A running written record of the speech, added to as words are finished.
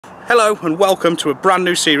Hello and welcome to a brand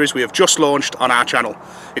new series we have just launched on our channel.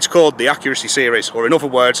 It's called the Accuracy Series, or in other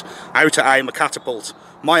words, How to Aim a Catapult.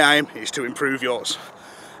 My aim is to improve yours.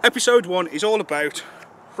 Episode 1 is all about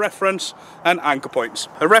reference and anchor points.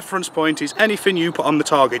 A reference point is anything you put on the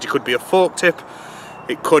target. It could be a fork tip,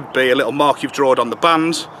 it could be a little mark you've drawn on the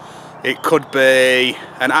band, it could be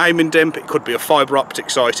an aiming dimp, it could be a fibre optic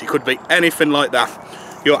sight, it could be anything like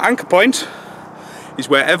that. Your anchor point is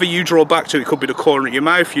wherever you draw back to. It could be the corner of your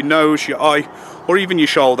mouth, your nose, your eye, or even your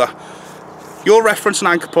shoulder. Your reference and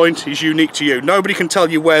anchor point is unique to you. Nobody can tell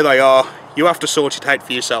you where they are. You have to sort it out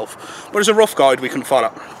for yourself. But as a rough guide we can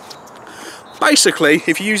follow. Basically,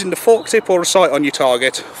 if you're using the fork tip or a sight on your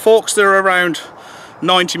target, forks that are around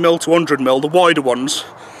 90mm to 100mm, the wider ones,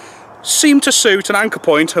 seem to suit an anchor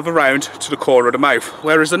point of around to the corner of the mouth,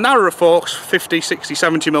 whereas the narrower forks, 50, 60,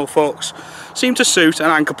 70mm forks, seem to suit an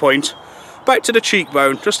anchor point back to the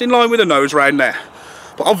cheekbone, just in line with the nose round there.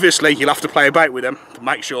 But obviously you'll have to play about with them to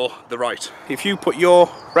make sure they're right. If you put your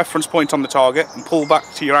reference point on the target and pull back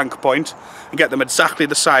to your anchor point and get them exactly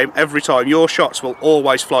the same every time, your shots will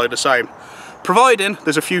always fly the same. Providing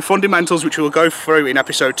there's a few fundamentals which we'll go through in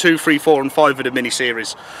episode 2, 3, 4 and 5 of the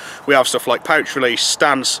mini-series. We have stuff like pouch release,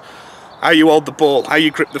 stance, how you hold the ball, how you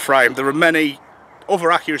grip the frame. There are many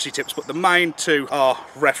other accuracy tips, but the main two are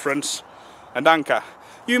reference and anchor.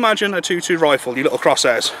 You imagine a 2-2 rifle, your little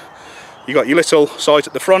crosshairs. You got your little sight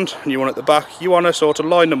at the front and you one at the back. You want to sort of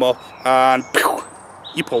line them up and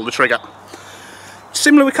you pull the trigger.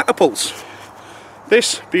 Similar with catapults.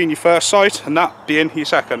 This being your first sight and that being your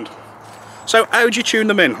second. So how do you tune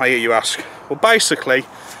them in, I hear you ask? Well, basically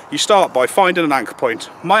you start by finding an anchor point.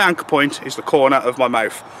 My anchor point is the corner of my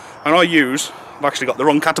mouth, and I've actually got the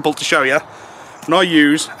wrong catapult to show you, and I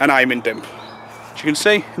use an aiming dimp. As you can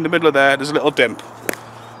see in the middle of there's a little dimp.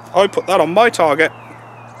 I put that on my target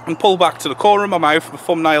and pull back to the corner of my mouth, the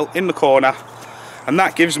thumbnail in the corner, and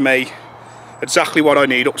that gives me exactly what I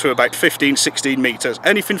need up to about 15-16 metres.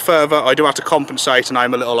 Anything further I do have to compensate and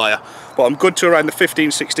aim a little higher, but I'm good to around the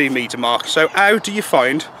 15-16 metre mark. So how do you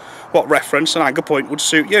find what reference and anchor point would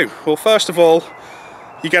suit you? Well, first of all,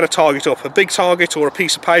 you get a target up. A big target or a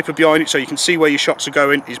piece of paper behind it so you can see where your shots are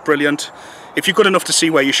going is brilliant. If you're good enough to see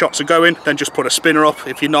where your shots are going, then just put a spinner up.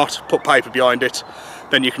 If you're not, put paper behind it,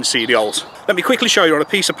 then you can see the holes. Let me quickly show you on a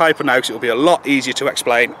piece of paper now, because it'll be a lot easier to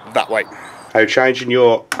explain that way. How changing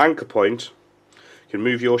your anchor point can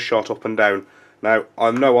move your shot up and down. Now,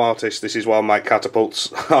 I'm no artist, this is why I make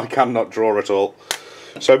catapults. I cannot draw at all.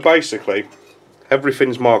 So basically,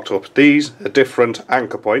 everything's marked up. These are different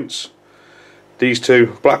anchor points. These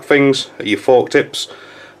two black things are your fork tips.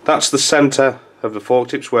 That's the centre of the fork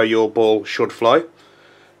tips where your ball should fly.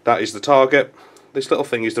 That is the target. This little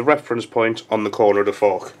thing is the reference point on the corner of the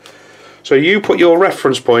fork. So you put your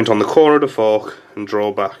reference point on the corner of the fork and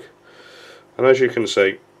draw back. And as you can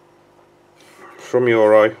see, from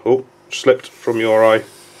your eye, slipped from your eye,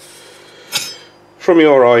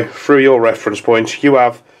 through your reference point, you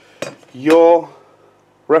have your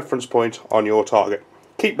reference point on your target.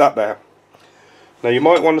 Keep that there. Now you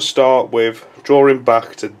might want to start with drawing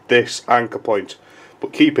back to this anchor point,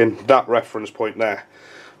 but keeping that reference point there.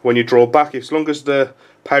 When you draw back, as long as the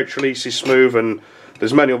pouch release is smooth, and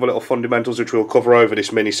there's many other little fundamentals which we'll cover over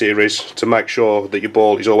this mini-series to make sure that your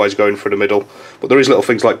ball is always going for the middle. But there is little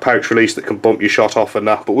things like pouch release that can bump your shot off and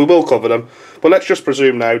that, but we will cover them. But let's just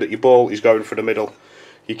presume now that your ball is going for the middle.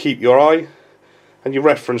 You keep your eye and your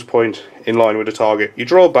reference point in line with the target. You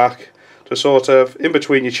draw back to sort of in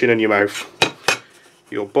between your chin and your mouth.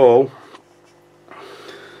 Your ball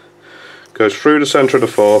goes through the centre of the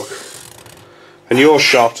fork, and your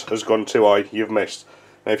shot has gone too high, you've missed.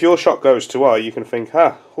 Now if your shot goes too high, you can think,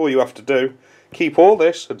 all you have to do, keep all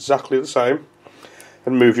this exactly the same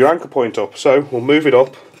and move your anchor point up. So we'll move it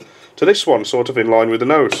up to this one, sort of in line with the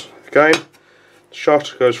nose. Again, the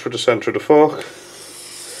shot goes through the centre of the fork.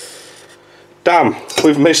 Damn,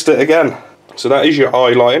 we've missed it again. So that is your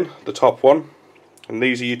eye line, the top one. And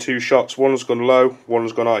these are your two shots, one's gone low,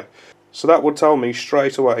 one's gone high. So that would tell me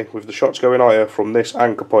straight away, with the shots going higher from this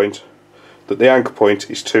anchor point, that the anchor point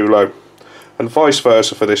is too low. And vice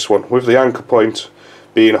versa for this one, with the anchor point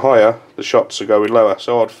being higher, the shots are going lower.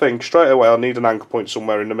 So I'd think straight away I'll need an anchor point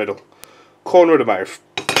somewhere in the middle. Corner of the mouth.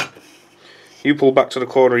 You pull back to the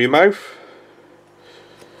corner of your mouth,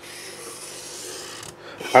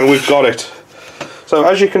 and we've got it. So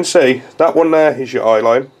as you can see, that one there is your eye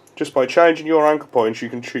line. Just by changing your anchor points, you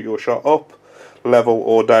can shoot your shot up, level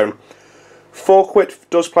or down. Fork width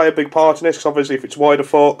does play a big part in this, because obviously if it's wider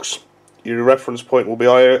forks, your reference point will be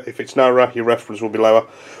higher. If it's narrower, your reference will be lower.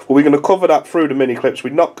 Well, we're going to cover that through the mini clips.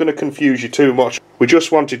 We're not going to confuse you too much. We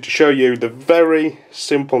just wanted to show you the very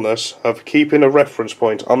simpleness of keeping a reference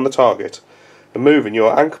point on the target and moving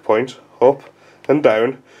your anchor point up and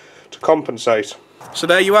down to compensate. So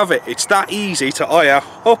there you have it. It's that easy to hire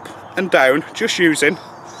up and down just using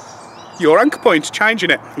your anchor point,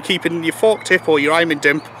 changing it and keeping your fork tip or your aiming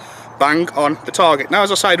dimp bang on the target. Now,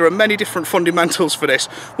 as I say, there are many different fundamentals for this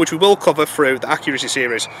which we will cover through the accuracy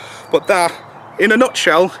series, but that in a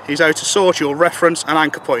nutshell is how to sort your reference and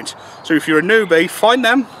anchor point. So if you're a newbie, find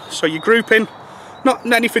them so you're grouping, not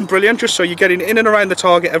anything brilliant, just so you're getting in and around the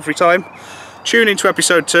target every time. Tune into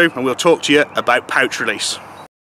episode 2 and we'll talk to you about pouch release.